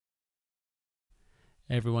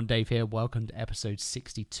Hey everyone, Dave here. Welcome to episode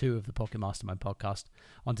 62 of the Pocket Mastermind podcast.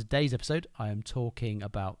 On today's episode, I am talking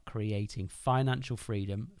about creating financial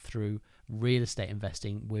freedom through real estate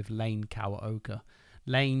investing with Lane Kawaoka.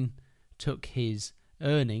 Lane took his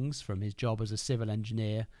earnings from his job as a civil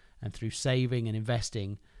engineer and through saving and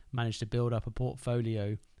investing managed to build up a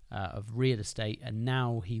portfolio of real estate, and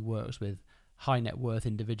now he works with high net worth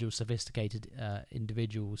individuals, sophisticated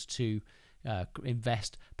individuals to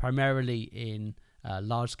invest primarily in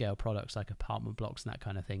large-scale products like apartment blocks and that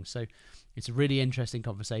kind of thing. So it's a really interesting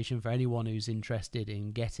conversation for anyone who's interested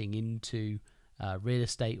in getting into real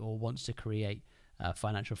estate or wants to create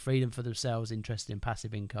financial freedom for themselves, interested in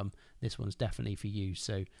passive income. This one's definitely for you.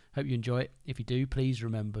 So hope you enjoy it. If you do, please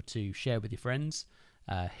remember to share with your friends,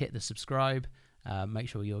 hit the subscribe, make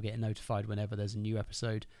sure you're getting notified whenever there's a new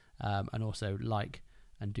episode, and also like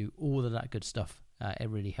and do all of that good stuff. It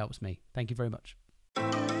really helps me. Thank you very much.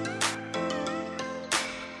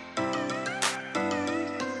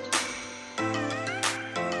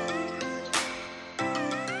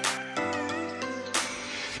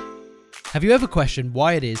 Have you ever questioned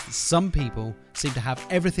why it is that some people seem to have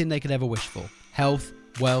everything they could ever wish for? Health,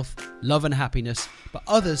 wealth, love and happiness, but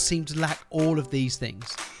others seem to lack all of these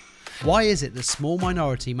things. Why is it that a small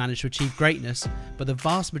minority manage to achieve greatness, but the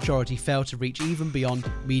vast majority fail to reach even beyond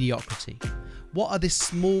mediocrity? What are this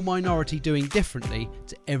small minority doing differently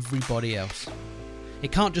to everybody else?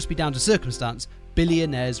 It can't just be down to circumstance.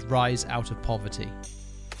 Billionaires rise out of poverty.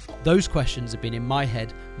 Those questions have been in my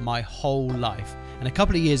head my whole life. And a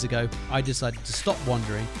couple of years ago, I decided to stop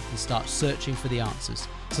wondering and start searching for the answers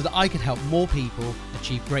so that I could help more people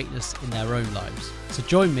achieve greatness in their own lives. So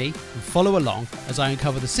join me and follow along as I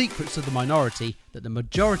uncover the secrets of the minority that the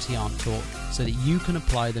majority aren't taught so that you can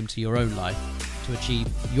apply them to your own life to achieve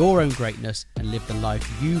your own greatness and live the life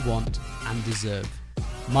you want and deserve.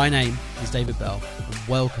 My name is David Bell and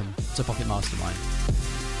welcome to Pocket Mastermind.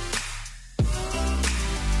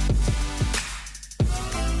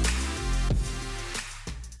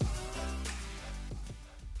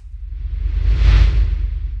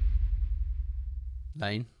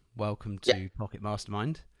 Lane, welcome to Pocket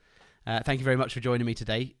Mastermind. Thank you very much for joining me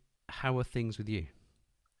today. How are things with you?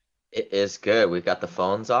 It is good. We've got the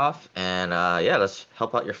phones off, and let's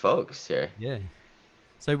help out your folks here. Yeah.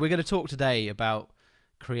 So we're going to talk today about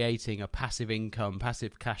creating a passive income,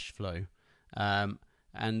 passive cash flow. And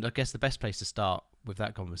I guess the best place to start with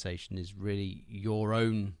that conversation is really your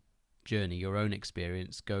own journey, your own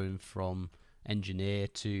experience going from engineer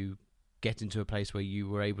to get into a place where you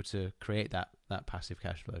were able to create that passive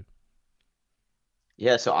cash flow.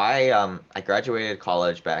 Yeah, so I graduated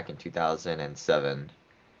college back in 2007,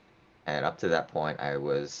 and up to that point I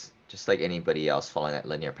was just like anybody else following that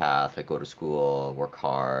linear path. I go to school, work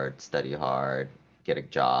hard, study hard, get a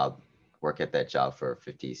job, work at that job for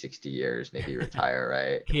 50, 60 years, maybe retire,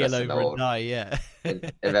 right? Keel over and die, yeah.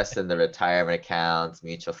 Invest in the retirement accounts,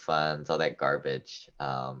 mutual funds, all that garbage.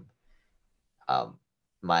 Um,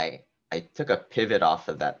 my I took a pivot off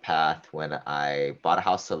of that path when I bought a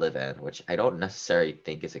house to live in, which I don't necessarily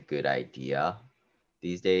think is a good idea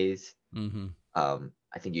these days. Mm-hmm.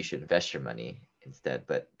 I think you should invest your money instead.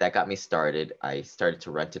 But that got me started. I started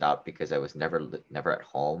to rent it out because I was never at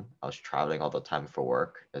home. I was traveling all the time for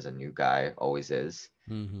work, as a new guy always is.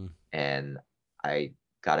 Mm-hmm. And I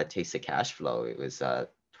got a taste of cash flow. It was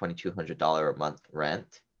 $2,200 a month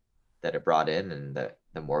rent that I brought in, and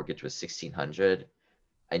the mortgage was $1,600.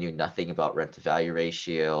 I knew nothing about rent to value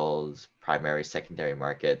ratios, primary, secondary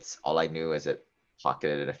markets. All I knew is it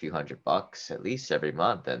pocketed a few $100 at least every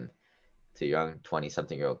month. And to a young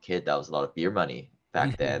 20-something-year-old kid, that was a lot of beer money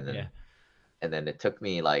back then. Yeah. And then it took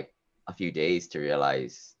me like a few days to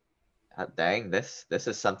realize, dang, this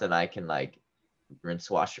is something I can like rinse,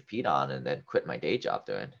 wash, repeat on, and then quit my day job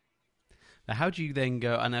doing. Now, how do you then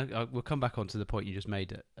go? And we'll come back onto the point you just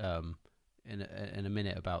made in a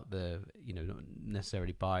minute about the not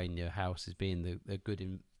necessarily buying your house as being the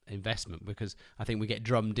good investment, because I think we get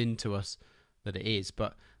drummed into us that it is.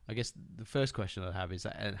 But I guess the first question I have is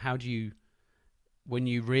that, and how do you, when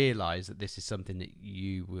you realise that this is something that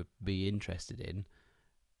you would be interested in,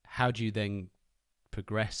 how do you then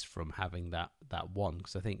progress from having that one?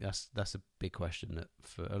 Because I think that's a big question that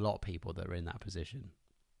for a lot of people that are in that position.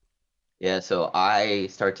 Yeah, so I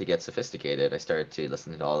started to get sophisticated. I started to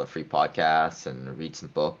listen to all the free podcasts and read some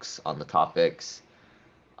books on the topics.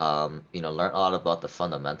 Learn a lot about the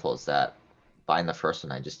fundamentals that buying the first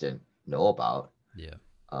one I just didn't know about. Yeah.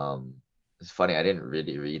 Um, it's funny, I didn't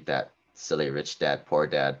really read that silly Rich Dad Poor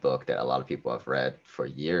Dad book that a lot of people have read for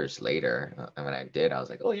years later. And when I did, I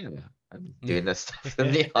was like, oh yeah, I'm doing this stuff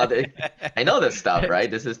in the other. I know this stuff,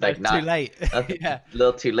 right? This is No, like it's too not late. a Yeah.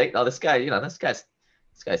 little too late. Oh, this guy, this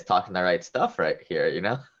guy's talking the right stuff right here,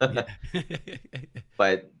 Yeah.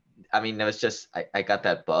 But I mean, it was just I got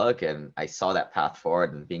that bug and I saw that path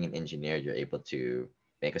forward. And being an engineer, you're able to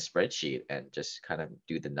make a spreadsheet and just kind of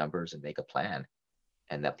do the numbers and make a plan.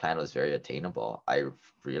 And that plan was very attainable. I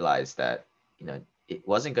realized that, it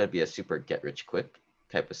wasn't going to be a super get rich quick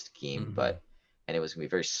type of scheme, Mhm. and it was going to be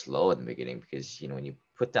very slow in the beginning because, when you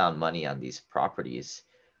put down money on these properties,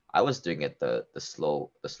 I was doing it the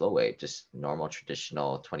slow way, just normal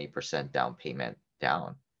traditional 20% down payment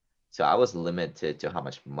down. So I was limited to how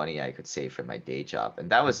much money I could save from my day job. And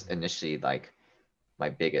that was initially like my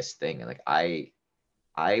biggest thing. Like I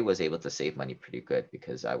was able to save money pretty good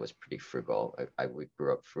because I was pretty frugal. We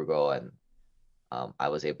grew up frugal, and I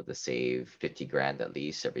was able to save 50 grand at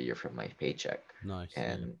least every year from my paycheck. Nice. Yeah.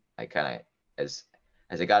 And I kind of, as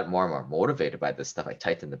I got more and more motivated by this stuff, I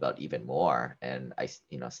tightened the belt even more. And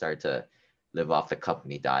started to live off the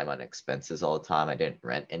company dime on expenses all the time. I didn't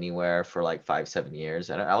rent anywhere for like 5, 7 years.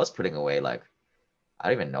 And I was putting away like, I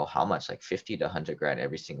don't even know how much, like 50 to 100 grand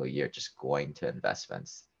every single year, just going to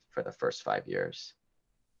investments for the first 5 years.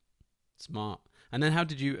 Smart. And then how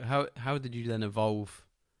did you then evolve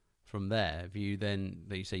from there? Have you then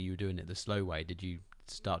that you say you were doing it the slow way? Did you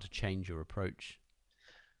start to change your approach?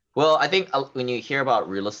 Well, I think when you hear about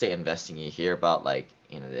real estate investing, you hear about like,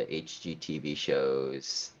 the HGTV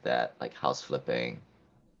shows that like house flipping.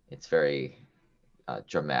 It's very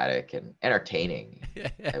dramatic and entertaining. Yeah,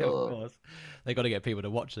 I of will, course. They got to get people to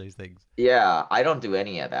watch these things. yeah, I don't do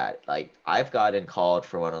any of that. Like I've gotten called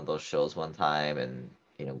for one of those shows one time, and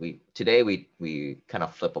we kind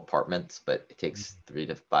of flip apartments, but it takes 3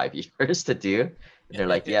 to 5 years to do. And they're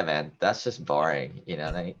like, yeah, man, that's just boring. We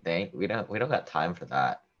don't got time for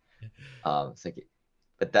that. It's like,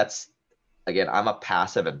 but that's again, I'm a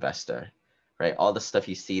passive investor, right? All the stuff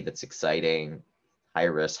you see that's exciting, high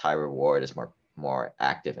risk, high reward is more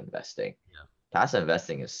active investing. Yeah. Passive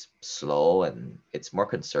investing is slow and it's more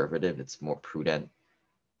conservative, it's more prudent.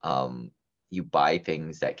 Um, you buy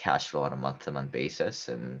things that cash flow on a month-to-month basis,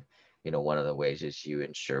 and one of the ways is you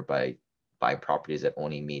ensure by buying properties that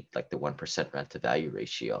only meet like the 1% rent to value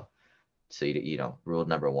ratio. So rule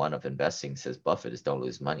number one of investing, says Buffett, is don't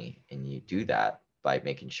lose money, and you do that by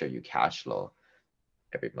making sure you cash flow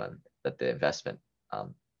every month, that the investment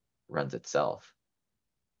um, runs itself.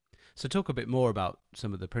 So talk a bit more about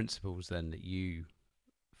some of the principles then that you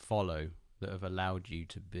follow that have allowed you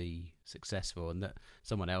to be successful, and that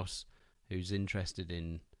someone else who's interested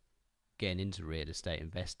in getting into real estate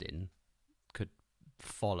investing could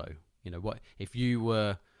follow. What if you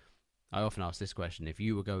were, I often ask this question, if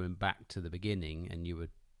you were going back to the beginning and you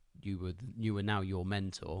were now your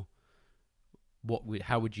mentor,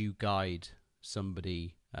 how would you guide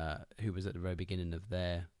somebody who was at the very beginning of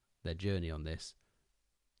their journey on this?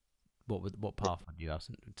 What path would you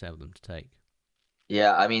tell them to take?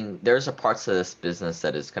 Yeah, I mean, there's a parts of this business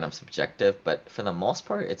that is kind of subjective, but for the most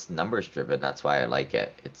part, it's numbers driven. That's why I like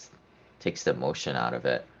it. It's takes the emotion out of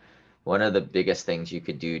it. One of the biggest things you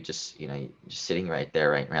could do, just sitting right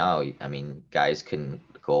there right now, I mean, guys can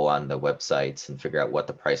go on the websites and figure out what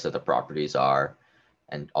the price of the properties are,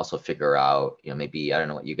 and also figure out, maybe, I don't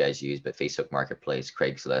know what you guys use, but Facebook Marketplace,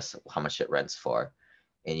 Craigslist, how much it rents for.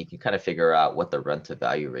 And you can kind of figure out what the rent to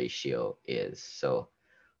value ratio is. So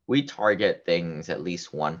we target things at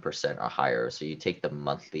least 1% or higher. So you take the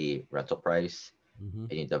monthly rental price Hmm.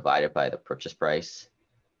 and you divide it by the purchase price.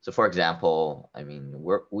 So for example, I mean,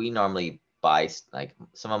 we normally buy, like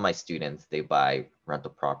some of my students, they buy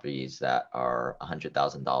rental properties that are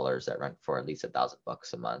 $100,000 that rent for at least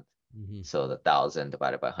 $1,000 a month. Hmm. So the 1,000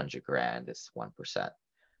 divided by 100 grand is 1%.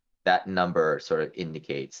 That number sort of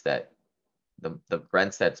indicates that the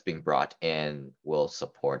rents that's being brought in will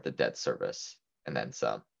support the debt service and then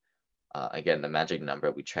some. Again, the magic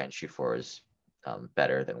number we try and shoot for is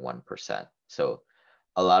better than 1%. So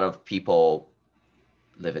a lot of people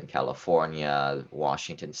live in California,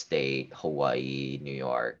 Washington State, Hawaii, New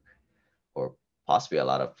York, or possibly a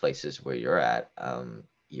lot of places where you're at,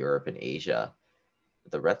 Europe and Asia.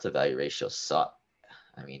 The rent to value ratios suck.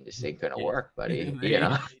 I mean, this ain't gonna Yeah, work, buddy. they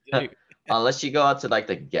do. Unless you go out to like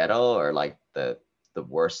the ghetto or like the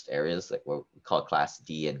worst areas, like what we call Class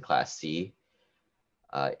D and Class C,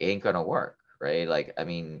 it ain't gonna work, right? Like, I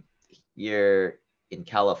mean, you're in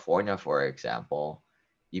California, for example,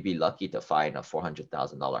 you'd be lucky to find a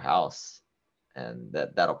 $400,000 house, and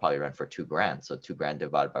that'll probably rent for 2 grand. So 2 grand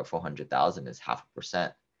divided by 400,000 is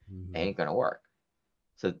 0.5%. Hmm. Ain't gonna work.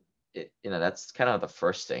 So that's kind of the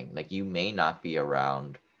first thing. Like, you may not be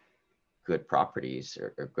around good properties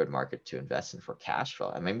or good market to invest in for cash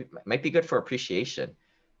flow. I mean, it might be good for appreciation,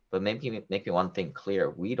 but maybe make me one thing clear.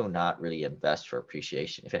 We do not really invest for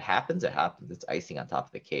appreciation. If it happens, it happens. It's icing on top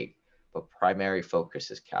of the cake. But primary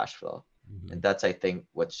focus is cash flow. And that's, I think,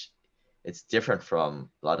 what's it's different from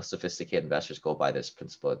a lot of sophisticated investors go by this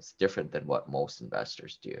principle. It's different than what most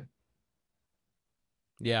investors do.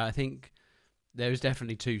 Yeah, I think there's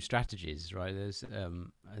definitely two strategies, right? There's,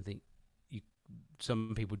 I think you,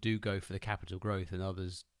 some people do go for the capital growth, and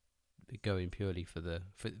others go in purely for the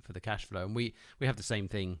cash flow. And we have the same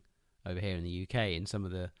thing over here in the UK. In some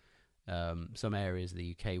of the some areas of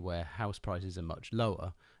the UK where house prices are much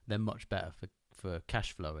lower, they're much better for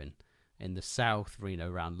cash flowing. In the south,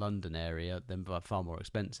 around London area, they're far more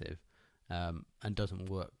expensive, and doesn't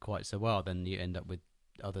work quite so well. Then you end up with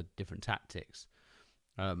other different tactics.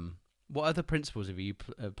 What other principles have you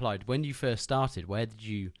applied when you first started? Where did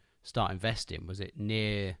you start investing? Was it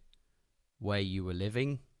near where you were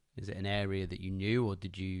living? Is it an area that you knew, or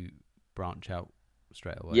did you branch out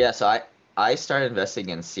straight away? Yeah, so I started investing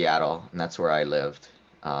in Seattle, and that's where I lived,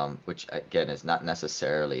 which again is not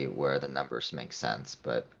necessarily where the numbers make sense,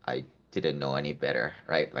 but I didn't know any better,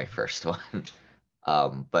 right? My first one.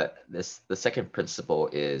 But the second principle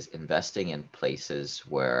is investing in places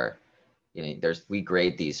where we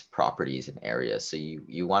grade these properties in areas. So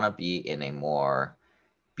you want to be in a more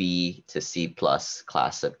B to C plus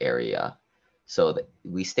class of area. So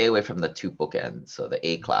we stay away from the two bookends. So the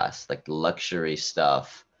A class, like the luxury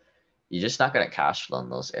stuff, you're just not going to cash flow in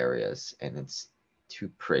those areas, and it's too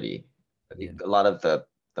pretty. Yeah. A lot of the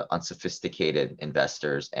unsophisticated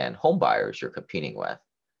investors and home buyers you're competing with,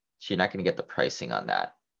 so you're not going to get the pricing on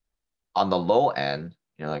that. On the low end,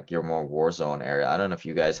 like your more war zone area. I don't know if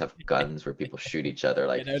you guys have guns where people shoot each other Yeah,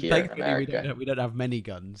 like no, here in thankfully America. we don't have many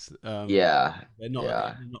guns. Yeah, They're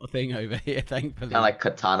yeah. not a thing over here, Kind of thankfully. like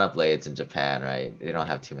katana blades in Japan, right? They don't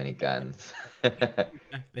have too many guns.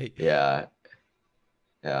 Exactly. Yeah,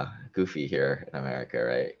 yeah. Goofy here in America,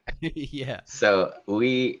 right? Yeah. So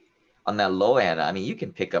on that low end, I mean, you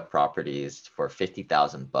can pick up properties for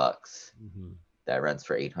 50,000 bucks Hmm. that rents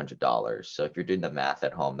for $800. So if you're doing the math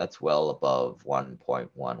at home, that's well above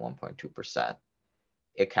 1.2%.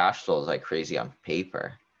 It cash flows like crazy on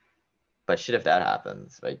paper, but shit, if that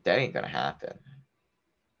happens, like that ain't gonna happen,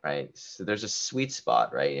 right? So there's a sweet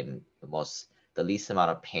spot, right? In the least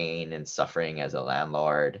amount of pain and suffering as a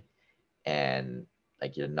landlord, and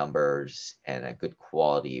like your numbers and a good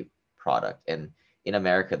quality product. And in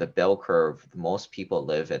America, the bell curve, most people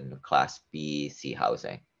live in class B, C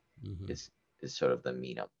housing Hmm. is is sort of the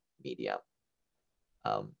medium.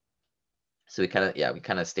 Um, so we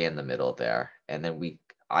kind of stay in the middle there, and then we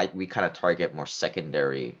kind of target more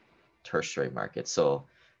secondary, tertiary markets. So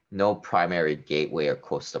no primary gateway or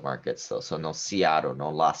coastal markets though. So no Seattle, no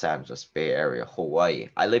Los Angeles, Bay Area, Hawaii.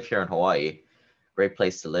 I live here in Hawaii, great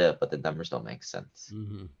place to live, but the numbers don't make sense.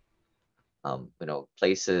 Hmm.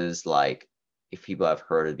 Places like, if people have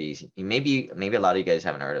heard of these, maybe a lot of you guys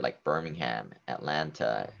haven't heard of, like Birmingham,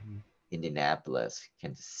 Atlanta, Indianapolis,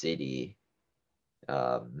 Kansas City,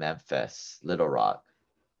 Memphis, Little Rock,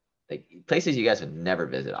 like places you guys would never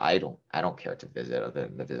visit. I don't care to visit other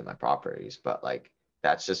than to visit my properties, but like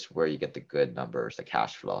that's just where you get the good numbers, the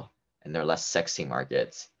cash flow, and they're less sexy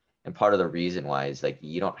markets. And part of the reason why is like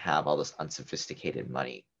you don't have all this unsophisticated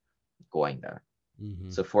money going there. Hmm.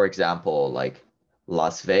 So for example, like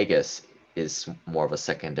Las Vegas is more of a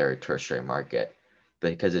secondary, tertiary market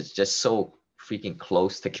because it's just so freaking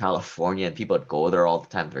close to California and people go there all the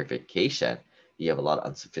time for vacation. You have a lot of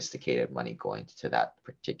unsophisticated money going to that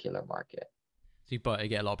particular market. So you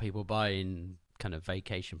get a lot of people buying kind of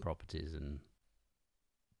vacation properties and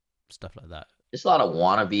stuff like that. There's a lot of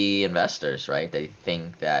wannabe investors, right? They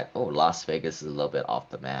think that, oh, Las Vegas is a little bit off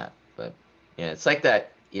the map, but it's like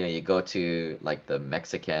that. You go to like the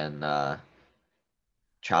Mexican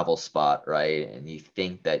travel spot, right? And you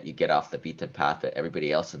think that you get off the beaten path, but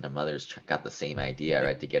everybody else and their mothers got the same idea,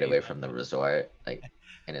 right? To get away from the Exactly. resort, like,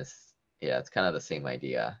 and it's kind of the same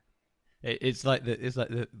idea. It's like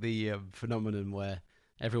the phenomenon where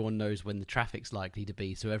everyone knows when the traffic's likely to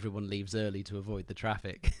be, so everyone leaves early to avoid the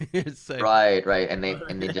traffic. So Right, right, and they just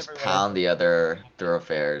everyone ends pound up the other traffic.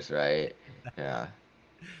 thoroughfares, right? Exactly. Yeah.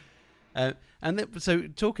 And then, so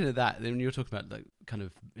talking of that, then you're talking about like kind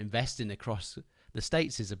of investing across the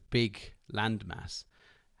states is a big landmass.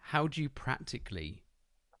 How do you practically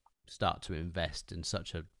start to invest in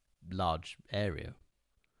such a large area?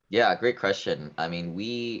 Yeah, great question. I mean,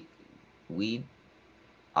 we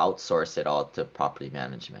outsource it all to property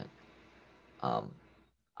management. Um,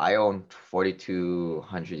 I own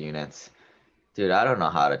 4,200 units. Dude, I don't know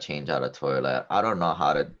how to change out a toilet. I don't know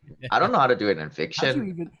how to do an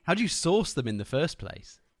eviction. How do you source them in the first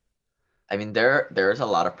place? I mean, there's a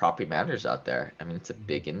lot of property managers out there. I mean, it's a Mhm.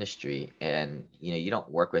 big industry, and you don't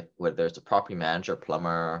work with whether it's a property manager,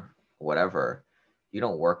 plumber, whatever. You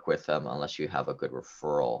don't work with them unless you have a good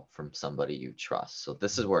referral from somebody you trust. So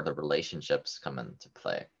this is where the relationships come into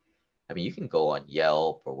play. I mean, you can go on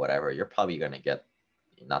Yelp or whatever. You're probably gonna get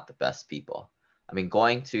not the best people. I mean,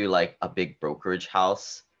 going to like a big brokerage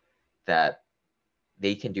house that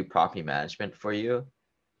they can do property management for you,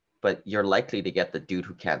 but you're likely to get the dude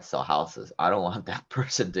who can't sell houses. I don't want that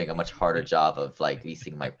person doing a much harder job of like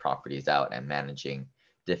leasing my properties out and managing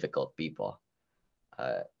difficult people.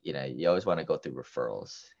 You always want to go through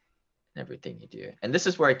referrals and everything you do. And this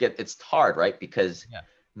is where it's hard, right? Because Yeah.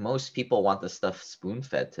 most people want the stuff spoon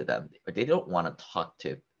fed to them, but they don't want to talk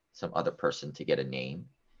to some other person to get a name.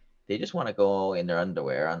 They just want to go in their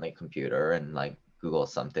underwear on the computer and like Google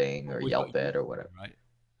something Well, or we've got Yelp it used or to it, whatever. right?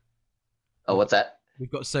 Oh, We've what's that?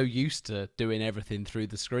 we've got so used to doing everything through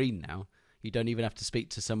the screen now. You don't even have to speak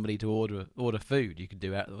to somebody to order food. You can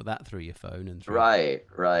do that through your phone and through. Right,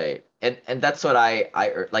 right. And that's what like,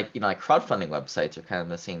 like crowdfunding websites are kind of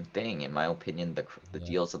the same thing. In my opinion, the Yeah.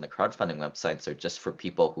 deals on the crowdfunding websites are just for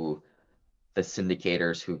people the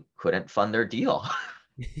syndicators who couldn't fund their deal.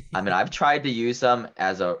 I mean, I've tried to use them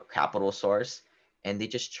as a capital source, and they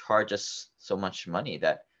just charge us so much money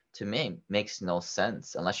that to me makes no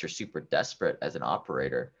sense unless you're super desperate as an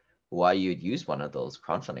operator, why you'd use one of those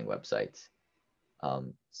crowdfunding websites.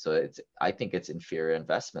 So I think it's inferior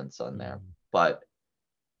investments on there. Mm. But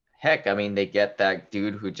heck, I mean, they get that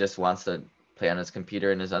dude who just wants to play on his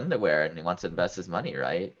computer in his underwear and he wants to invest his money,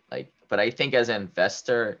 right? Like, but I think as an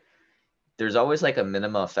investor, there's always like a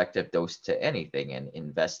minimum effective dose to anything. And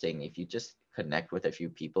investing, if you just connect with a few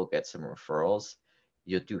people, get some referrals,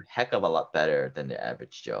 you'll do heck of a lot better than the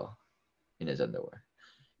average Joe in his underwear.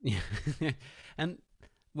 Yeah. And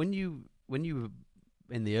when you were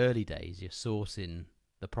in the early days, you're sourcing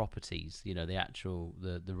the properties, the actual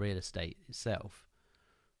the real estate itself.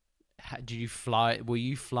 Did you fly? Were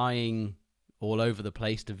you flying all over the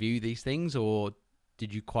place to view these things, or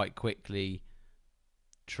did you quite quickly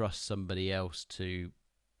trust somebody else to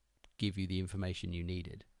give you the information you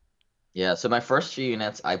needed? Yeah, so my first few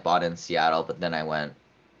units I bought in Seattle, but then I went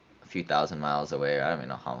a few thousand miles away. I don't even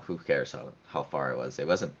know who cares how far it was. It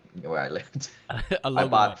wasn't where I lived. A I long way.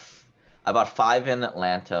 bought I bought five in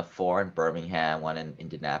Atlanta, four in Birmingham, one in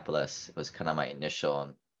Indianapolis. It was kind of my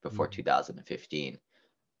initial before Mhm. 2015.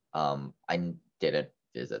 I didn't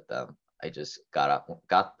visit them. I just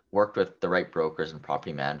got worked with the right brokers and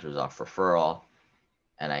property managers off referral,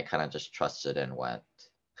 and I kind of just trusted and went.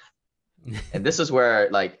 And this is where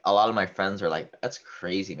like a lot of my friends are like, "That's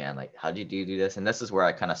crazy, man! Like, how do you do this?" And this is where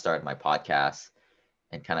I kind of started my podcast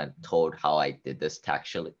and kind of told how I did this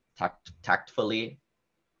tactfully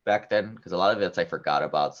back then, because a lot of it's I forgot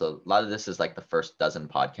about. So a lot of this is like the first dozen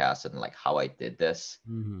podcasts and like how I did this,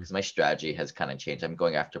 Mhm. because my strategy has kind of changed. I'm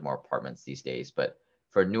going after more apartments these days, but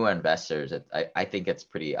for newer investors, I think it's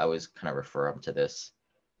pretty. I always kind of refer them to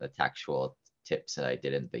the tactual tips that I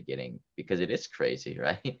did in the beginning because it is crazy,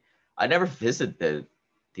 right? I never visited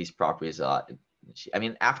these properties a lot. I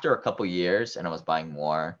mean, after a couple years and I was buying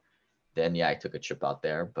more, then yeah, I took a trip out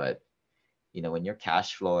there, but when you're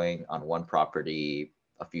cash flowing on one property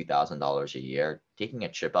a few $1,000s a year, taking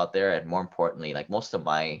a trip out there, and more importantly, like most of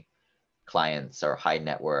my clients are high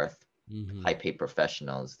net worth, Mhm. high paid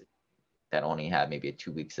professionals that only have maybe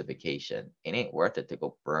 2 weeks of vacation. It ain't worth it to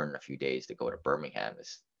go burn a few days to go to Birmingham.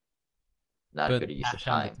 It's not a Burn good the use of cash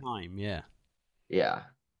and the time. time. Yeah. Yeah.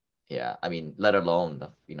 Yeah. I mean, let alone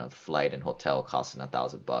the flight and hotel costing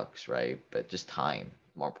 $1,000, right? But just time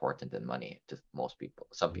more important than money to most people,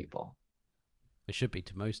 some Yeah. people. It should be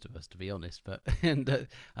to most of us, to be honest. But and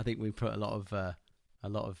I think we put a lot of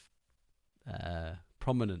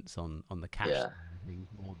prominence on the cash Yeah. side of things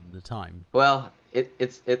more than the time. Well,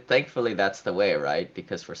 it thankfully that's the way, right?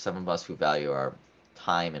 Because for some of us who value our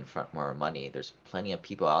time and front more money, there's plenty of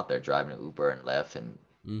people out there driving Uber and Lyft and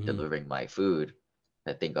Hmm. delivering my food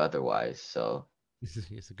that think otherwise. So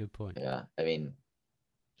It's a good point. yeah, I mean,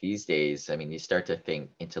 these days, I mean, you start to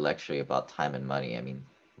think intellectually about time and money. I mean,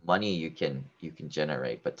 money you can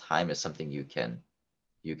generate, but time is something you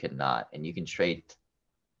cannot, and you can trade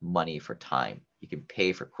money for time. You can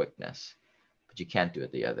pay for quickness, but you can't do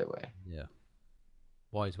it the other way. Yeah,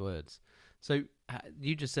 wise words. So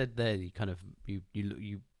you just said there you kind of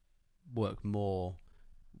you work more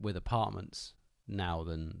with apartments now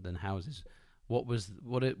than houses. What was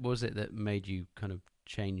it that made you kind of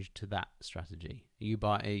change to that strategy?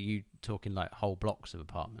 Are you talking like whole blocks of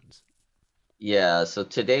apartments? Yeah, so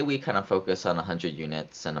today we kind of focus on 100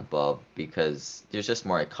 units and above because there's just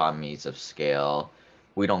more economies of scale.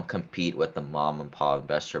 We don't compete with the mom and pop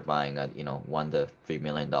investor buying a, $1 to $3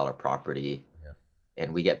 million property, Yeah.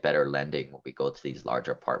 and we get better lending when we go to these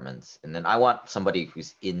larger apartments. And then I want somebody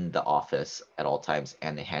who's in the office at all times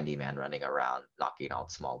and a handyman running around knocking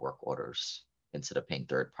out small work orders instead of paying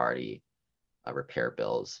third party repair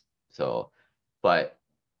bills. So, but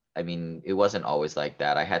I mean, it wasn't always like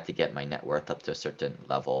that. I had to get my net worth up to a certain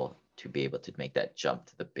level to be able to make that jump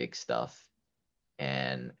to the big stuff.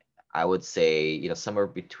 And I would say, somewhere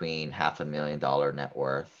between $500,000 net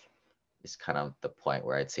worth is kind of the point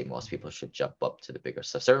where I'd say most people should jump up to the bigger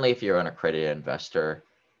stuff. Certainly, if you're an accredited investor,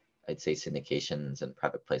 I'd say syndications and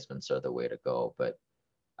private placements are the way to go. But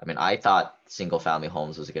I mean, I thought single family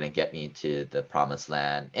homes was going to get me to the promised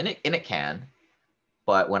land, and it can.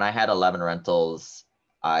 But when I had 11 rentals,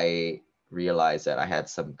 I realized that I had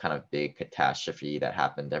some kind of big catastrophe that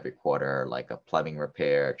happened every quarter, like a plumbing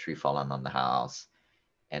repair, a tree falling on the house,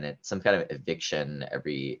 and it's some kind of eviction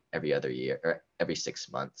every other year or every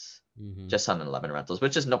 6 months, Hmm. just on 11 rentals,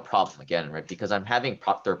 which is no problem again, right? Because I'm having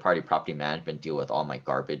third party property management deal with all my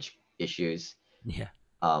garbage issues. Yeah.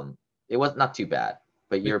 Um, it was not too bad,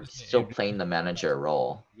 but But you're still playing the manager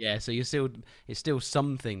role. yeah, so you're still it's still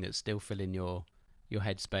something that's still filling your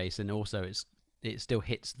headspace, and also it still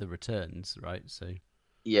hits the returns, right? So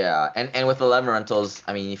Yeah, and with 11 rentals,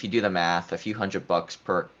 I mean, if you do the math, a few $100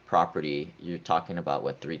 per property, you're talking about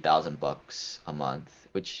what, $3,000 a month,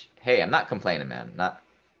 which, hey, I'm not complaining, man. Not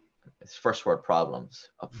It's first world problems,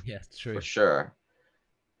 yeah, for true. sure.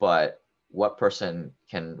 But what person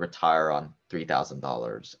can retire on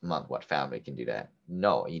 $3,000 a month? What family can do that?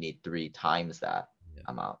 No, you need three times that Yeah.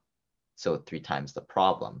 amount. So three times the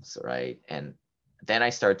problems, right? And then I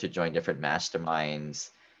started to join different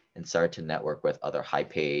masterminds and started to network with other high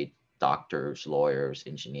paid doctors, lawyers,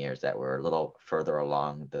 engineers that were a little further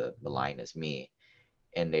along the line as me.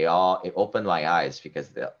 And it opened my eyes because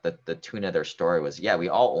the tune of their story was, yeah, we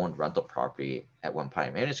all owned rental property at one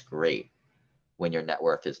point. And it's great when your net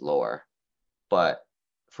worth is lower. But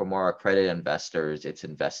for more accredited investors, it's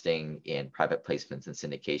investing in private placements and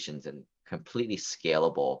syndications and completely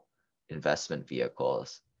scalable investment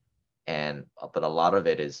vehicles. And but a lot of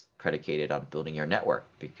it is predicated on building your network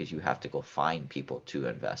because you have to go find people to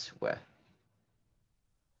invest with.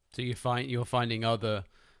 So you're finding other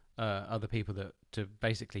people that to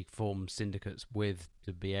basically form syndicates with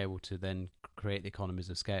to be able to then create the economies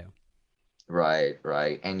of scale. Right,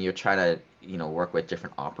 right. And you're trying to, work with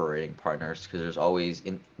different operating partners because there's always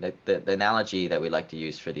in the analogy that we like to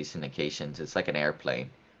use for these syndications, it's like an airplane.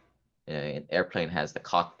 An airplane has the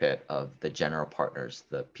cockpit of the general partners,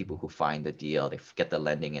 the people who find the deal, they get the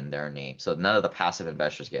lending in their name. So none of the passive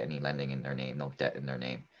investors get any lending in their name, no debt in their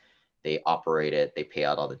name. They operate it, they pay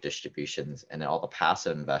out all the distributions, and then all the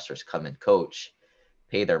passive investors come and coach,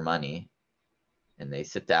 pay their money, and they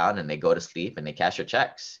sit down and they go to sleep and they cash your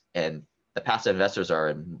checks. And the passive investors are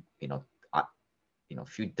in, a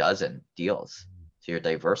few dozen deals. So you're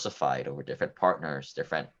diversified over different partners,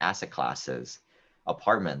 different asset classes,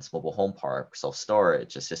 apartments, mobile home parks,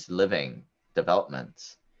 self-storage, assisted living,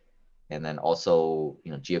 developments, and then also,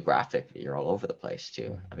 geographically, you're all over the place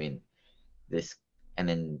too. I mean, this, and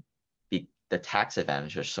then the tax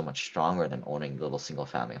advantage is so much stronger than owning little single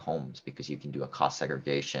family homes because you can do a cost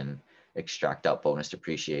segregation, extract out bonus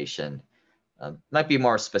depreciation. Might be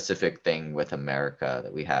more specific thing with America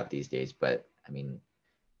that we have these days, but I mean,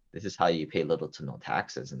 this is how you pay little to no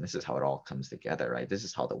taxes, and this is how it all comes together, right? This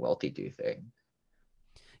is how the wealthy do things.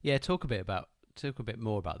 Yeah, talk a bit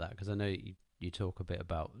more about that because I know you talk a bit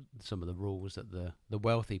about some of the rules that the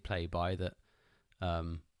wealthy play by that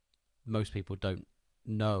um, most people don't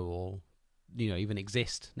know or even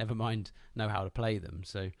exist. Never mind know how to play them.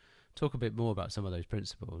 So talk a bit more about some of those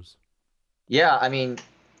principles. Yeah, I mean,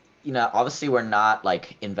 obviously we're not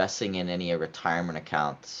like investing in any retirement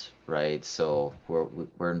accounts, right? So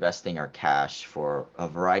we're investing our cash for a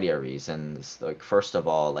variety of reasons. Like first of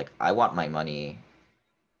all, like I want my money.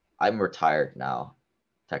 I'm retired now,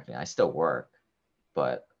 technically. I still work,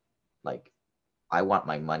 but like I want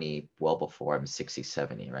my money well before I'm 60,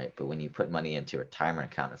 70, right? But when you put money into a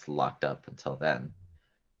retirement account, it's locked up until then.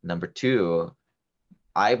 Number two,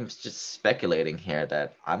 I'm just speculating here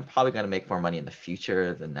that I'm probably going to make more money in the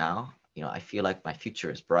future than now. I feel like my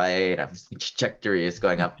future is bright. Trajectory is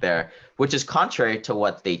going up there, which is contrary to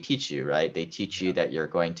what they teach you, right? They teach you that you're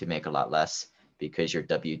going to make a lot less because your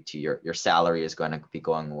W2, your salary is going to be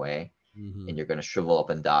going away Hmm. and you're going to shrivel up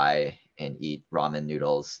and die and eat ramen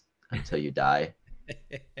noodles until you die.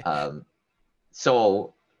 Um,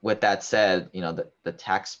 so with that said,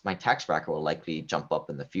 my tax bracket will likely jump up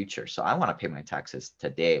in the future. So I want to pay my taxes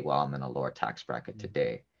today while I'm in a lower tax bracket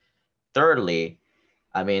today. Thirdly,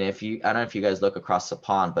 I mean, I don't know if you guys look across the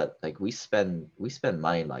pond, but like we spend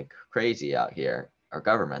money like crazy out here. Our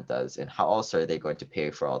government does, and how else are they going to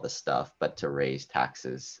pay for all this stuff but to raise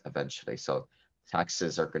taxes eventually? So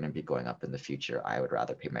taxes are going to be going up in the future. I would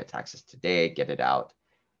rather pay my taxes today, get it out,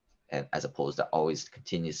 and as opposed to always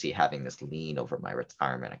continuously having this lien over my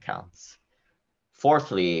retirement accounts.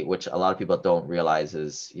 Fourthly, which a lot of people don't realize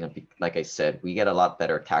is, like I said, we get a lot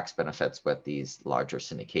better tax benefits with these larger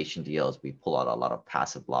syndication deals. We pull out a lot of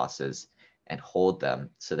passive losses and hold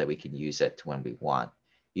them so that we can use it when we want.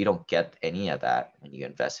 You don't get any of that when you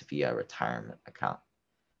invest via a retirement account.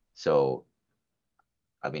 So,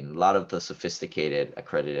 I mean, a lot of the sophisticated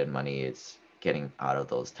accredited money is getting out of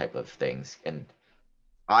those type of things. And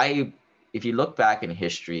if you look back in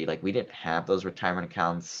history, like we didn't have those retirement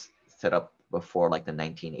accounts set up before like the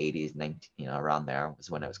 1980s, around there was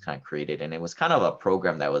when it was kind of created. And it was kind of a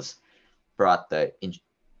program that was brought the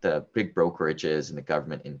big brokerages and the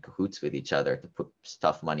government in cahoots with each other to put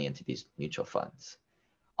stuff money into these mutual funds.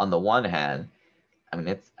 On the one hand, I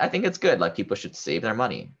mean, I think it's good. Like people should save their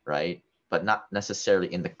money, right? But not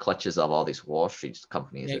necessarily in the clutches of all these Wall Street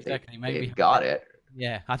companies Yeah, that exactly. they've got it.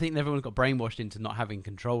 Yeah, I think everyone's got brainwashed into not having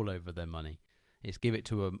control over their money. It's give it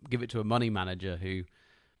to a money manager who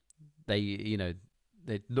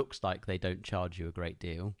it looks like they don't charge you a great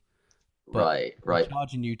deal, but Right. they're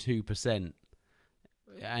charging you 2%,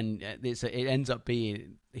 and it ends up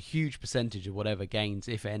being a huge percentage of whatever gains,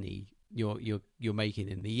 if any, you're making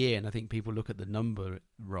in the year. And I think people look at the number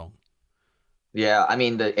wrong. Yeah, I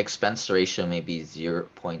mean the expense ratio may be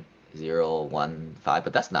 0.015,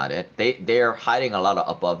 but that's not it. They're hiding a lot of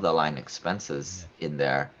above the line expenses in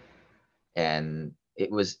there. And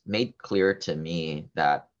it was made clear to me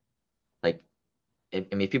that like I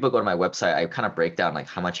mean, if people go to my website, I kind of break down like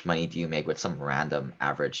how much money do you make with some random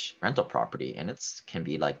average rental property, and it's can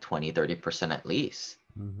be like 20-30% at least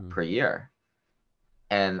per year.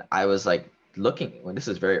 And I was like looking when this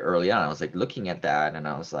is very early on, I was like looking at that and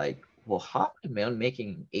I was like, well, how am I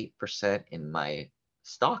making 8% in my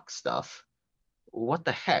stock stuff? What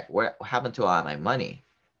the heck? What happened to all my money?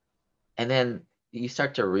 And then you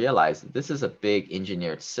start to realize that this is a big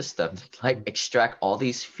engineered system to like extract all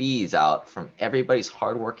these fees out from everybody's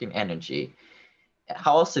hardworking energy.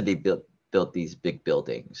 How else did they build these big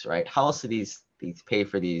buildings, right? How else did these pay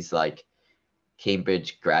for these like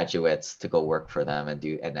Cambridge graduates to go work for them and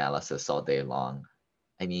do analysis all day long?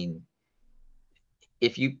 I mean,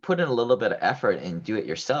 if you put in a little bit of effort and do it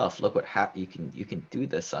yourself, look what you can do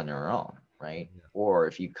this on your own, right? Yeah. Or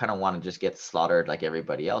if you kind of want to just get slaughtered like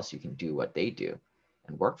everybody else, you can do what they do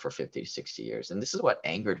and work for 50 to 60 years. And this is what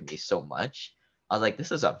angered me so much. I was like,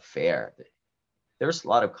 this is unfair. There's a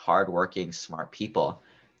lot of hardworking, smart people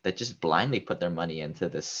that just blindly put their money into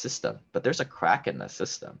this system, but there's a crack in the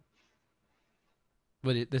system.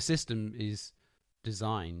 But the system is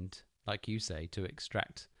designed, like you say, to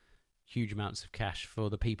extract huge amounts of cash for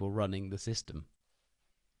the people running the system.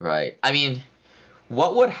 Right. I mean,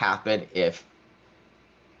 what would happen if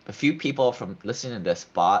a few people from listening to this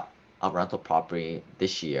bought a rental property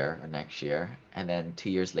this year or next year, and then 2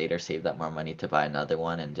 years later saved up more money to buy another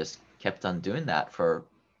one and just kept on doing that for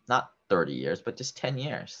not 30 years, but just 10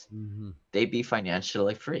 years? They'd be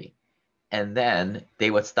financially free. And then they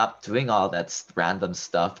would stop doing all that random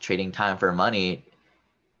stuff, trading time for money,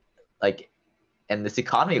 like, and this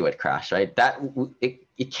economy would crash, right?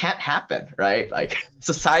 It can't happen, right? Like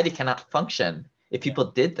society cannot function if people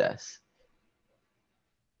did this.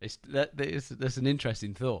 That's an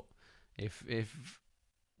interesting thought. If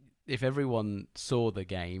everyone saw the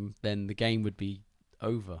game, then the game would be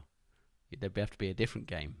over. There'd have to be a different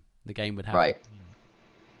game. The game would have Right.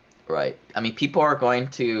 Right. I mean, people are going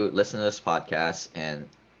to listen to this podcast, and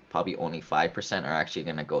probably only 5% are actually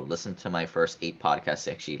going to go listen to my first 8 podcasts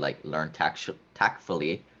to actually like learn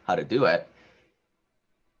tactfully how to do it.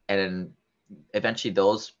 And then eventually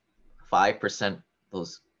those 5%,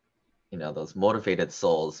 those those motivated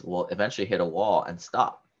souls will eventually hit a wall and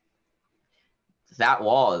stop. That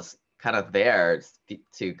wall is kind of there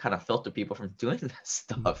to kind of filter people from doing this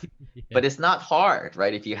stuff. But it's not hard,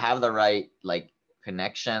 right? If you have the right like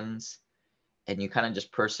connections and you kind of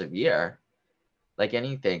just persevere, like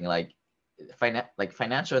anything, like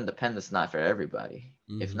financial independence is not for everybody.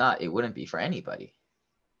 If not, it wouldn't be for anybody.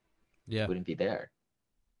 Yeah. It wouldn't be there.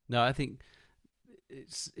 No, I think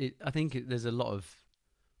there's a lot of,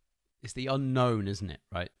 it's the unknown, isn't it?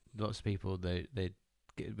 Right? Lots of people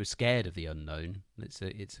we're scared of the unknown.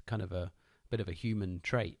 It's kind of a bit of a human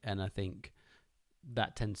trait, and I think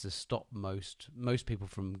that tends to stop most people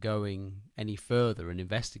from going any further and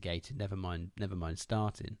investigating. Never mind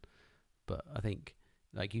starting. But I think,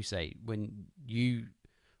 like you say, when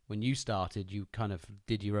you started, you kind of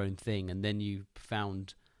did your own thing, and then you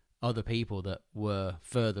found other people that were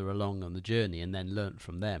further along on the journey, and then learnt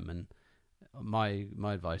from them. And my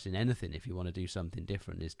advice in anything, if you want to do something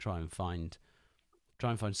different, is try and find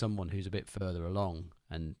someone who's a bit further along,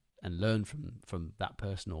 and learn from that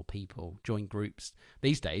person or people. Join groups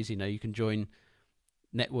these days. You can join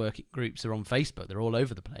networking groups are on Facebook. They're all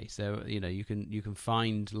over the place. So you can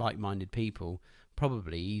find like-minded people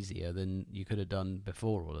probably easier than you could have done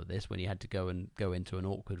before all of this, when you had to go into an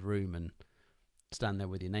awkward room and stand there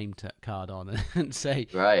with your name card on and say,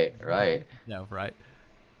 Right, right. no, right?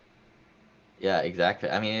 Yeah, exactly.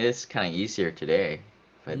 I mean, it is kind of easier today,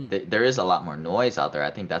 but Mm. there is a lot more noise out there.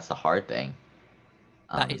 I think that's the hard thing.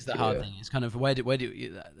 That is the hard To thing. It's kind of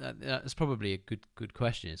that's probably a good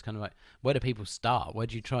question. It's kind of like, where do people start? Where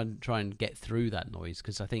do you try and get through that noise?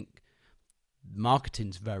 Because I think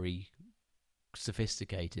marketing's very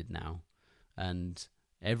sophisticated now, and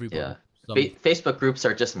everybody yeah. some Facebook groups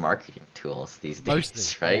are just marketing tools these mostly,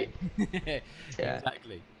 days, yeah. right? Yeah.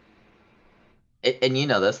 Exactly. And you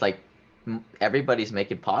know, that's like everybody's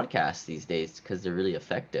making podcasts these days because they're really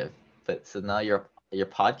effective. But so now your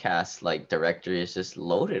podcast like directory is just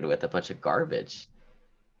loaded with a bunch of garbage.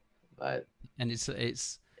 But And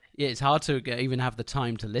it's hard to even have the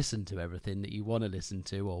time to listen to everything that you want to listen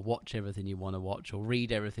to, or watch everything you want to watch, or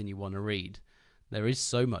read everything you want to read. There is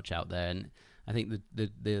so much out there, and I think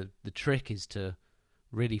the trick is to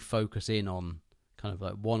really focus in on kind of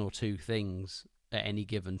like one or two things at any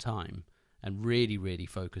given time, and really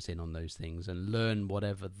focus in on those things and learn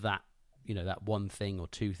whatever that one thing or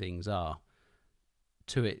two things are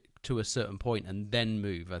to a certain point, and then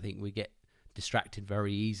move. I think we get distracted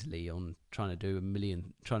very easily on trying to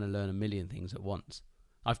learn a million things at once.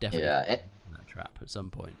 I've definitely yeah, fallen into that trap at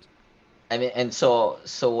some point. I mean, and so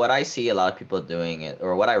what I see a lot of people doing it,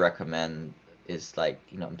 or what I recommend is like,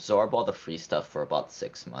 absorb all the free stuff for about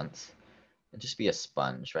 6 months and just be a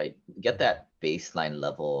sponge, right? Get that baseline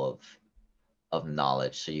level of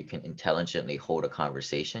knowledge so you can intelligently hold a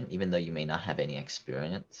conversation, even though you may not have any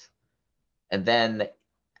experience. And then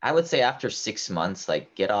I would say after 6 months,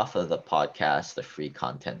 like get off of the podcast, the free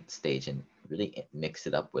content stage, and really mix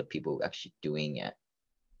it up with people actually doing it.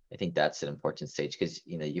 I think that's an important stage because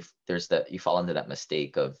you fall into that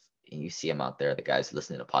mistake of, and you see them out there, the guys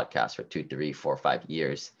listening to podcasts for 2, 3, 4, 5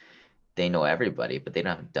 years. They know everybody, but they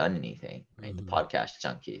don't have done anything, right? The Hmm. podcast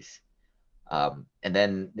junkies. And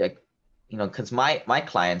then like, because my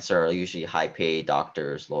clients are usually high paid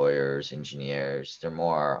doctors, lawyers, engineers. They're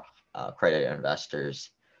more accredited investors.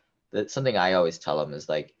 That's something I always tell them is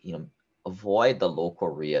like, avoid the local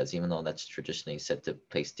RIAs, even though that's traditionally said to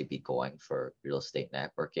place to be going for real estate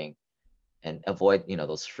networking, and avoid,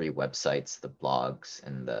 those free websites, the blogs,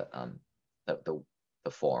 and the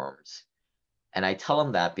forums. And I tell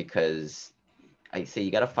them that because I say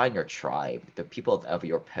you got to find your tribe, the people of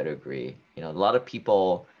your pedigree. A lot of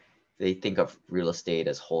people, they think of real estate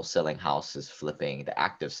as wholesaling houses, flipping the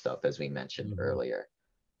active stuff, as we mentioned Hmm. earlier.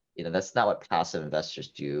 That's not what passive investors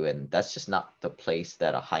do, and that's just not the place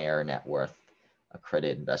that a higher net worth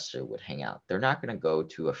accredited investor would hang out. They're not going to go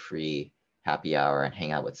to a free happy hour and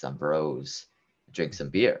hang out with some bros, drink some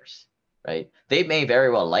beers, right? They may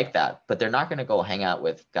very well like that, but they're not going to go hang out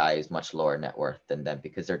with guys much lower net worth than them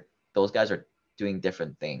because those guys are doing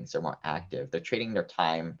different things. They're more active. They're trading their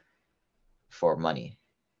time for money,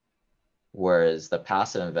 whereas the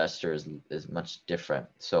passive investor is much different.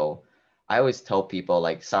 So I always tell people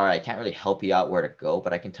like, sorry, I can't really help you out where to go,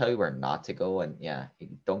 but I can tell you where not to go. And yeah,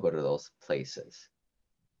 don't go to those places.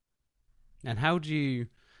 And how do you?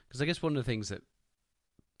 Because I guess one of the things that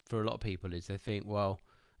for a lot of people is they think, well,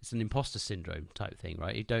 it's an imposter syndrome type thing,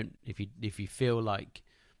 right? You don't if you feel like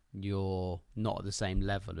you're not at the same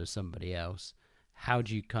level as somebody else, how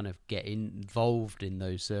do you kind of get involved in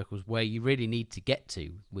those circles where you really need to get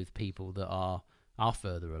to with people that are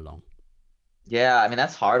further along? Yeah, I mean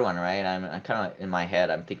that's a hard one, right? I'm kind of in my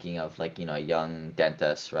head. I'm thinking of like a young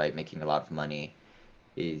dentist, right, making a lot of money.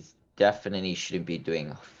 He's definitely shouldn't be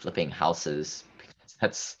doing flipping houses because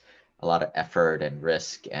that's a lot of effort and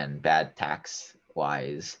risk and bad tax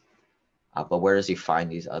wise. But where does he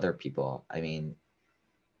find these other people? I mean,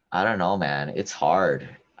 I don't know, man. It's hard.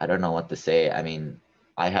 I don't know what to say. I mean,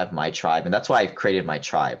 I have my tribe, and that's why I've created my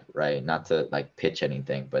tribe, right? Not to like pitch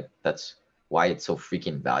anything, but that's why it's so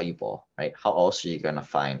freaking valuable, right? How else are you gonna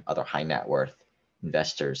find other high net worth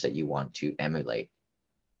investors that you want to emulate?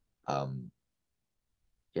 Um,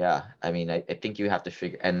 Yeah, I mean, I think you have to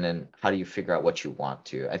figure, and then how do you figure out what you want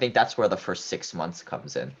to? I think that's where the first 6 months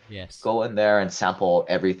comes in. Yes. Go in there and sample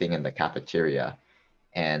everything in the cafeteria,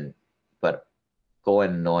 and but go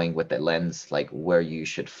in knowing with the lens like where you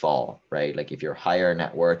should fall, right? Like if you're higher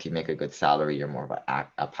net worth, you make a good salary, you're more of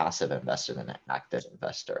a passive investor than an active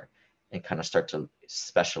investor, and kind of start to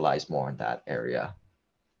specialize more in that area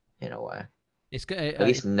in a way. It's good. At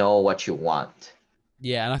least know what you want.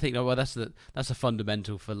 Yeah, and I think well, that's a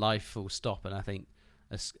fundamental for life, full stop. And I think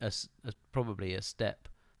probably a step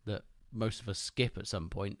that most of us skip at some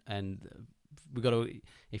point. And we got to,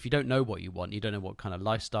 if you don't know what you want, you don't know what kind of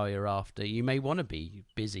lifestyle you're after. You may want to be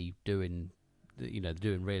busy doing,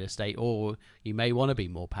 doing real estate, or you may want to be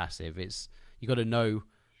more passive. It's you got to know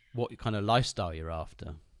what kind of lifestyle you're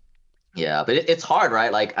after. Yeah, but it's hard,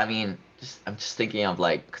 right? Like, I mean, I'm just thinking of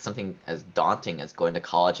like something as daunting as going to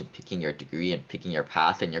college and picking your degree and picking your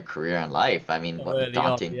path in your career and life. I mean, So what a early on,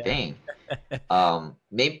 daunting yeah. thing.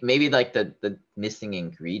 Maybe like the missing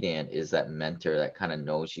ingredient is that mentor that kind of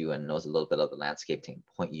knows you and knows a little bit of the landscape to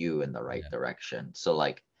point you in the right Yeah. direction. So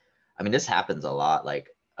like, I mean, this happens a lot. Like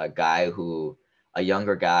a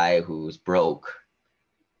younger guy who's broke,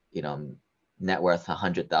 you know, net worth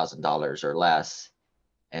 $100,000 or less,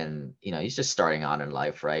 and he's just starting out in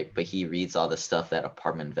life, right? But he reads all the stuff that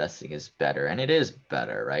apartment investing is better, and it is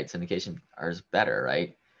better, right? Syndication is better,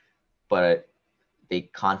 right? But they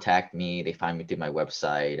contact me, they find me through my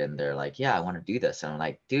website, and they're like, yeah, I want to do this. And I'm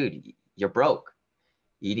like, dude, you're broke.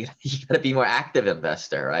 You gotta be more active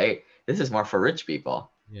investor, right? This is more for rich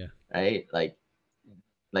people, Yeah. right? Like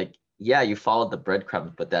yeah, you followed the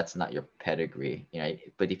breadcrumbs, but that's not your pedigree,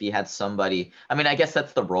 but if you had somebody, I mean, I guess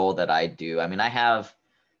that's the role that I do. I mean, I have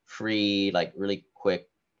free, like really quick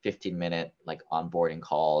 15-minute like onboarding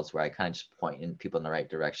calls where I kind of just point in people in the right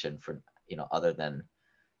direction for, other than,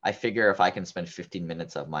 I figure if I can spend 15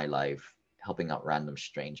 minutes of my life helping out random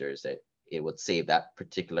strangers, it would save that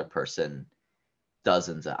particular person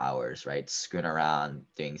dozens of hours, right? Screwing around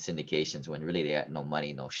doing syndications when really they had no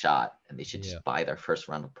money, no shot, and they should Yeah. just buy their first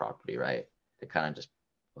rental property, right? They kind of just,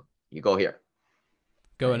 you go here,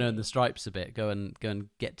 Go and earn right? the stripes a bit. Go and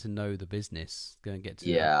get to know the business. Go and get to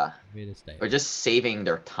know Yeah. real estate a Or bit. just saving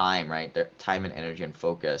their time, right? Their time and Yeah. energy and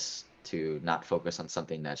focus to not focus on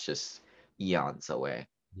something that's just eons away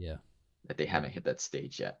Yeah. that they Yeah. haven't hit that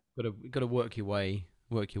stage yet. Got to work your way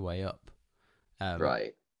up. Um,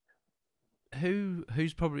 Right. who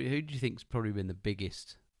do you think's probably been the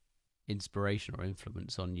biggest inspiration or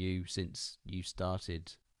influence on you since you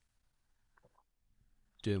started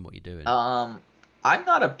doing what you're doing? Um, I'm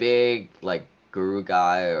not a big like guru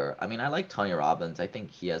guy, or I mean, I like Tony Robbins. I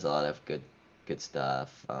think he has a lot of good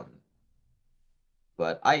stuff.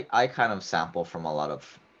 But I kind of sample from a lot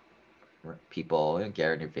of people.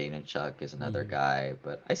 Gary Vaynerchuk is another Mm. guy,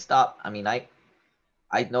 but I stopped. I mean, I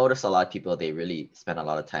notice a lot of people, they really spend a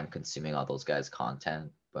lot of time consuming all those guys'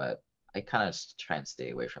 content, but I kind of try and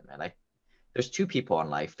stay away from it. Like, there's two people in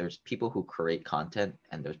life. There's people who create content,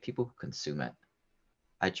 and there's people who consume it.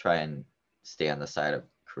 I try and stay on the side of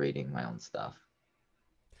creating my own stuff.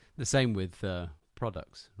 The same with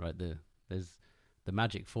products, right? There's the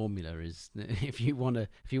magic formula is if you want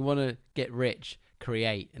to get rich,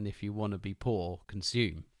 create, and if you want to be poor,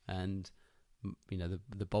 consume. And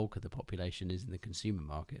the bulk of the population is in the consumer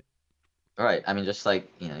market. All right. I mean, just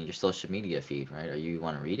like, your social media feed, right? Are you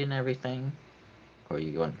want to reading everything, or are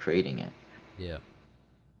you want creating it? Yeah,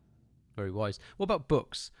 very wise. What about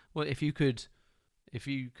books? Well, if you could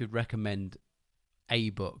recommend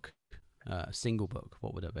a book, a single book,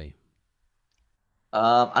 what would it be?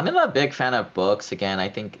 I'm not a big fan of books. Again, I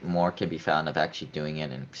think more can be found of actually doing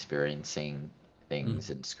it and experiencing things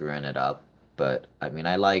Mm. and screwing it up. But I mean,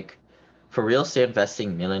 I like, for real estate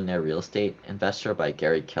investing, Millionaire Real Estate Investor by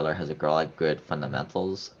Gary Keller has a lot of good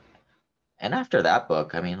fundamentals. And after that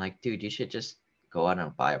book, I mean, like, dude, you should just go out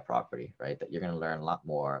and buy a property, right? That you're gonna learn a lot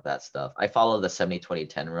more of that stuff. I follow the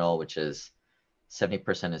 70-20-10 rule, which is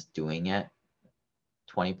 70% is doing it,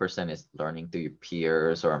 20% is learning through your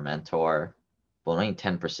peers or a mentor, but only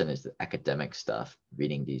 10% is the academic stuff,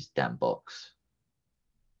 reading these damn books.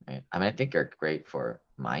 Right? I mean, I think they're great for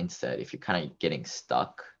mindset if you're kind of getting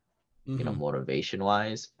stuck, Hmm. motivation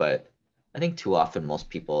wise. But I think too often most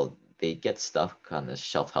people, they get stuck on this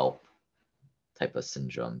self-help type of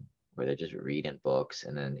syndrome where they're just reading books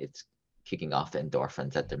and then it's kicking off the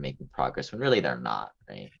endorphins that they're making progress when really they're not,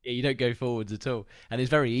 right? Yeah, you don't go forwards at all, and it's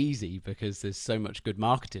very easy because there's so much good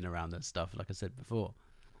marketing around that stuff. Like I said before.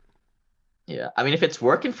 Yeah, I mean, if it's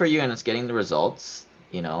working for you and it's getting the results,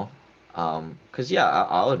 because yeah,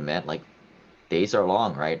 I'll admit, like, days are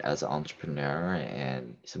long, right, as an entrepreneur,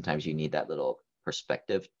 and sometimes you need that little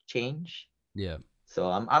perspective change. Yeah. So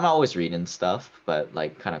I'm always reading stuff, but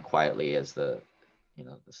like kind of quietly as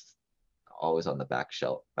this always on the back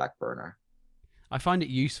burner. I find it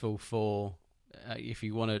useful for if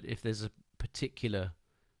you want to, if there's a particular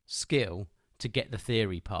skill to get the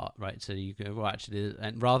theory part right. So you go, well, actually,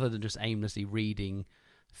 and rather than just aimlessly reading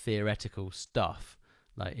theoretical stuff,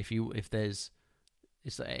 like if there's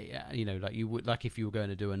it's like you would like if you were going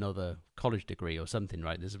to do another college degree or something,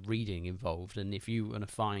 right? There's reading involved, and if you want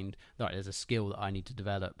to find right, there's a skill that I need to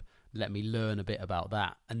develop, let me learn a bit about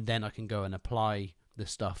that, and then I can go and apply the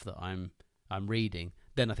stuff that I'm reading.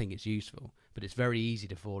 Then I think it's useful. But it's very easy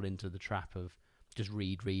to fall into the trap of just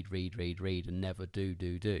read, and never do.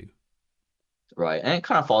 Right. And it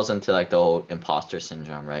kind of falls into like the whole imposter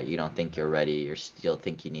syndrome, right? You don't think you're ready, you still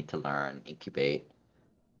think you need to learn, incubate.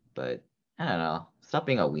 But I don't know. Stop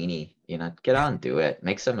being a weenie, get out and do it.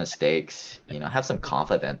 Make some mistakes, have some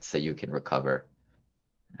confidence that you can recover.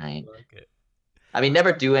 Right. Like it. I mean,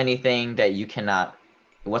 never do anything that you cannot.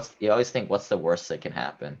 You always think, what's the worst that can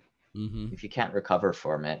happen? Mm-hmm. If you can't recover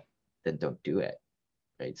from it, then don't do it.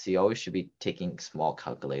 Right. So you always should be taking small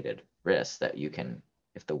calculated risks that you can,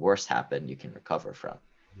 if the worst happened, you can recover from.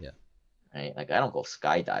 Yeah. Right. Like I don't go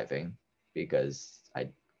skydiving because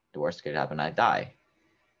the worst could happen, I die.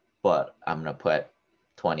 But I'm gonna put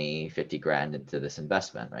 20, 50 grand into this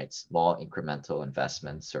investment, right? Small incremental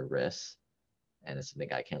investments or risks, and it's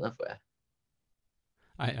something I can live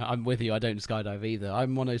I'm with you. I don't skydive either.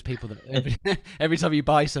 I'm one of those people that every with. every time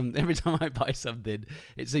I buy something,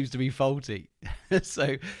 it seems to be faulty. So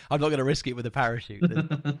I'm not going to risk it with a parachute.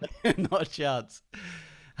 There's not a chance.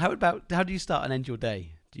 How do you start and end your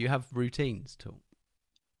day? Do you have routines at all?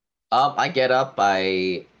 I get up,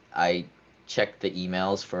 I check the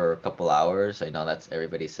emails for a couple hours. I know that's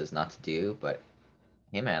everybody says not to do, but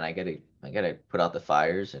hey man, I gotta put out the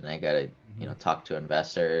fires and I gotta, Mm-hmm. talk to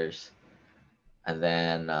investors. And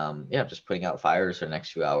then yeah, just putting out fires for the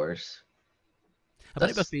next few hours. I bet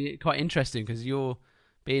it must That's be quite interesting because you're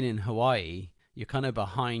being in Hawaii. You're kind of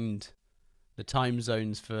behind the time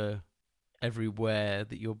zones for everywhere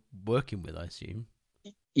that you're working with, I assume.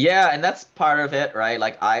 Yeah, and that's part of it, right?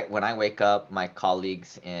 Like when I wake up, my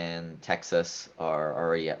colleagues in Texas are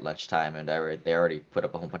already at lunchtime, and they already put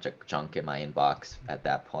up a whole bunch of junk in my inbox at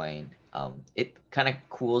that point. It kind of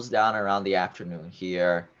cools down around the afternoon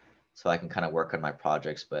here, so I can kind of work on my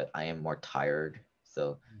projects, but I am more tired.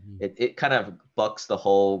 So Mm-hmm. it kind of bucks the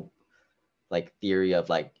whole like theory of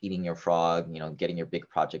like eating your frog, getting your big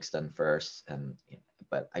projects done first. And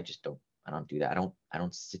but I don't do that. I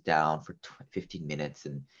don't sit down for 15 minutes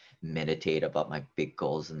and meditate about my big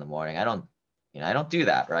goals in the morning. I don't do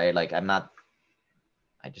that, right? Like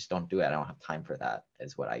I just don't do it. I don't have time for that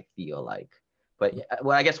is what I feel like. But yeah,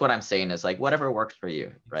 well, I guess what I'm saying is like whatever works for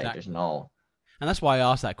you, right? There's Exactly. no And that's why I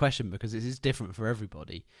asked that question because it is different for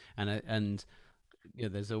everybody. And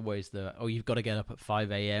there's always you've got to get up at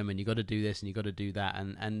 5 a.m. and you've got to do this and you've got to do that.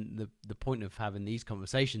 And the point of having these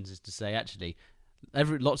conversations is to say, actually,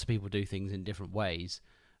 lots of people do things in different ways.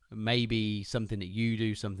 Maybe something that you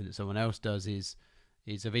do, something that someone else does is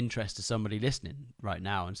of interest to somebody listening right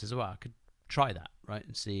now and says, well, I could try that, right?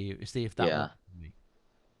 And see if that yeah. works for me.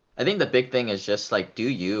 I think the big thing is just like do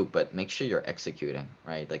you, but make sure you're executing,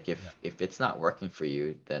 right? Like if Yeah. if it's not working for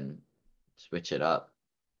you, then switch it up.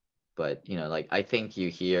 But like I think you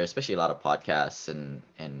hear, especially a lot of podcasts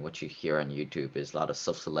and what you hear on YouTube is a lot of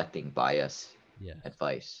self-selecting bias Yes.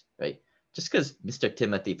 advice, right? Just because Mr.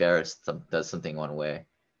 Timothy Ferris does something one way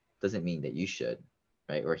doesn't mean that you should,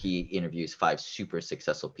 right? Or he interviews 5 super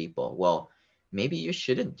successful people. Well, maybe you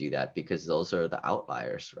shouldn't do that because those are the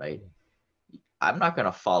outliers, right? Yeah. I'm not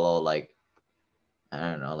gonna follow like I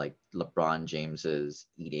don't know, like LeBron James's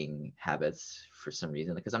eating habits for some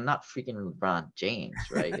reason because I'm not freaking LeBron James,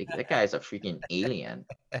 right? Like, that guy's a freaking alien,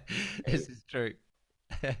 This right? is true.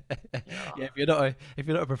 You know, Yeah, if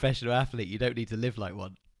you're not a professional athlete, you don't need to live like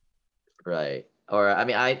one. right? Or I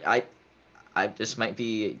mean, I just might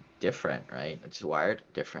be different, right? I'm just wired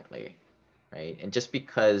differently, right? And just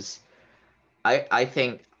because I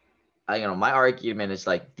think my argument is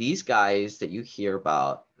like these guys that you hear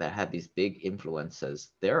about that have these big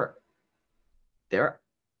influences, they're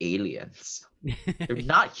aliens. They're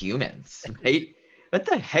not humans, right? What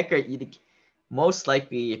the heck are you? Most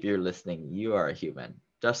likely, if you're listening, you are a human,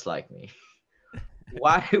 just like me.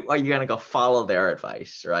 Why are you gonna go follow their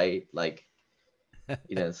advice, right? Like,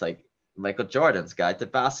 it's like Michael Jordan's guide to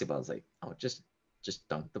basketball. It's like, oh, just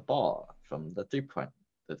dunk the ball from the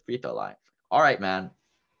free throw line. All right, man,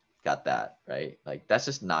 got that, right? Like, that's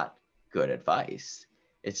just not good advice.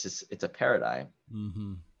 It's a paradigm.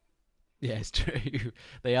 Hmm. Yeah, it's true.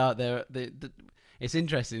 They are. It's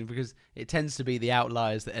interesting because it tends to be the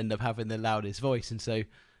outliers that end up having the loudest voice, and so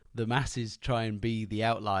the masses try and be the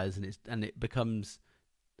outliers, and it becomes,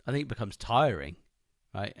 I think, it becomes tiring,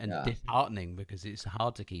 right, and disheartening because it's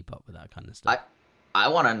hard to keep up with that kind of stuff. I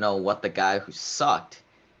want to know what the guy who sucked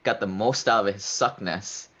got the most out of his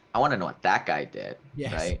suckness. I want to know what that guy did,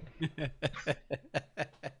 Yes. right?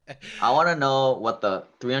 I want to know what the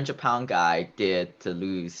 300-pound guy did to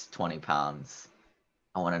lose 20 pounds.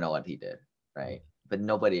 I want to know what he did, right? But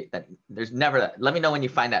there's never that. Let me know when you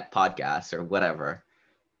find that podcast or whatever.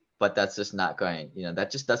 But that's just not going,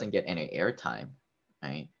 that just doesn't get any airtime,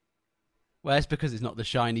 right? Well, it's because it's not the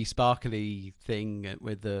shiny, sparkly thing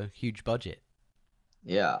with the huge budget.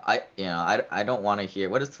 Yeah, I don't want to hear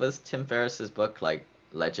what's Tim Ferriss's book, like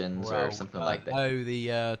Legends or something like that. Oh,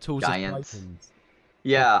 the Tools Giants. of Titans.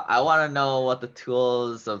 Yeah, I want to know what the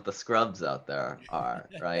tools of the scrubs out there are,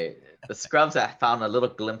 right? The scrubs that found a little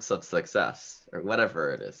glimpse of success or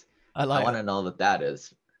whatever it is. I want to know what that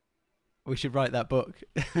is. We should write that book.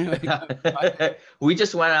 We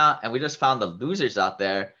just went out and we just found the losers out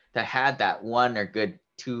there that had that 1 or good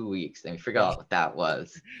 2 weeks, and we figured out what that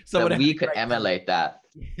was. So we could emulate that.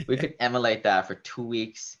 We could emulate that for 2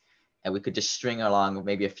 weeks, and we could just string along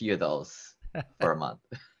maybe a few of those for a month.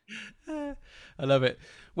 I love it.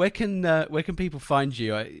 Where can people find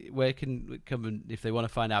you? Where can come and if they want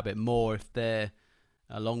to find out a bit more? If they're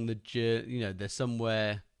along the journey, they're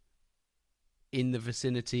somewhere in the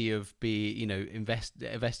vicinity of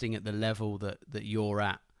investing at the level that you're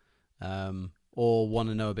at, or want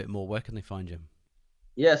to know a bit more. Where can they find you?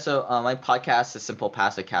 Yeah, so my podcast is Simple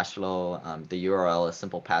Passive Cash Flow. The URL is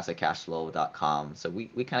simplepassivecashflow.com. So we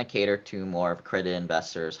kind of cater to more of credit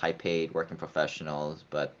investors, high paid working professionals.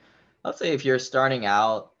 But I'd say if you're starting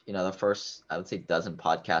out, the first, I would say, dozen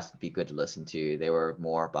podcasts would be good to listen to. They were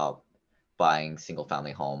more about buying single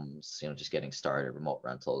family homes, just getting started, remote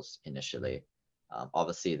rentals initially.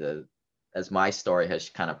 Obviously, as my story has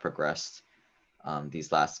kind of progressed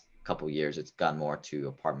these last couple of years, it's gone more to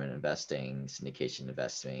apartment investing, syndication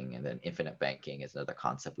investing, and then infinite banking is another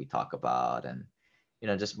concept we talk about, and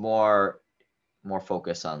just more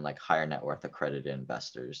focus on like higher net worth accredited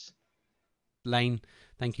investors. Lane,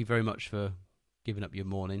 thank you very much for giving up your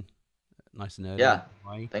morning nice and early. Yeah,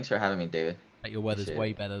 thanks for having me, David. Your weather's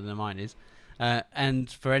way better than mine is. And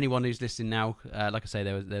for anyone who's listening now, like I say,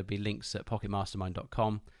 there'll be links at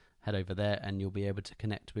pocketmastermind.com. Head over there and you'll be able to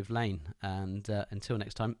connect with Lane. And until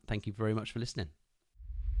next time, thank you very much for listening.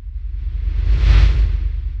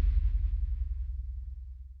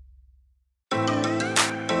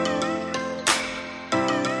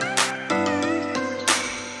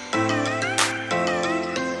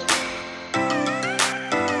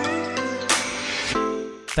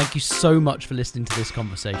 Thank you so much for listening to this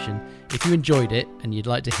conversation. If you enjoyed it and you'd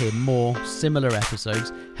like to hear more similar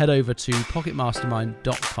episodes, head over to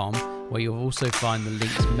pocketmastermind.com, where you'll also find the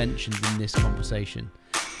links mentioned in this conversation.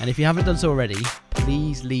 And if you haven't done so already,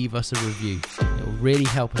 please leave us a review. It will really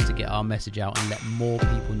help us to get our message out and let more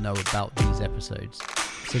people know about these episodes.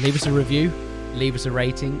 So leave us a review, leave us a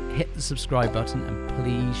rating, hit the subscribe button, and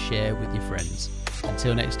please share with your friends.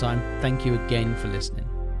 Until next time, thank you again for listening.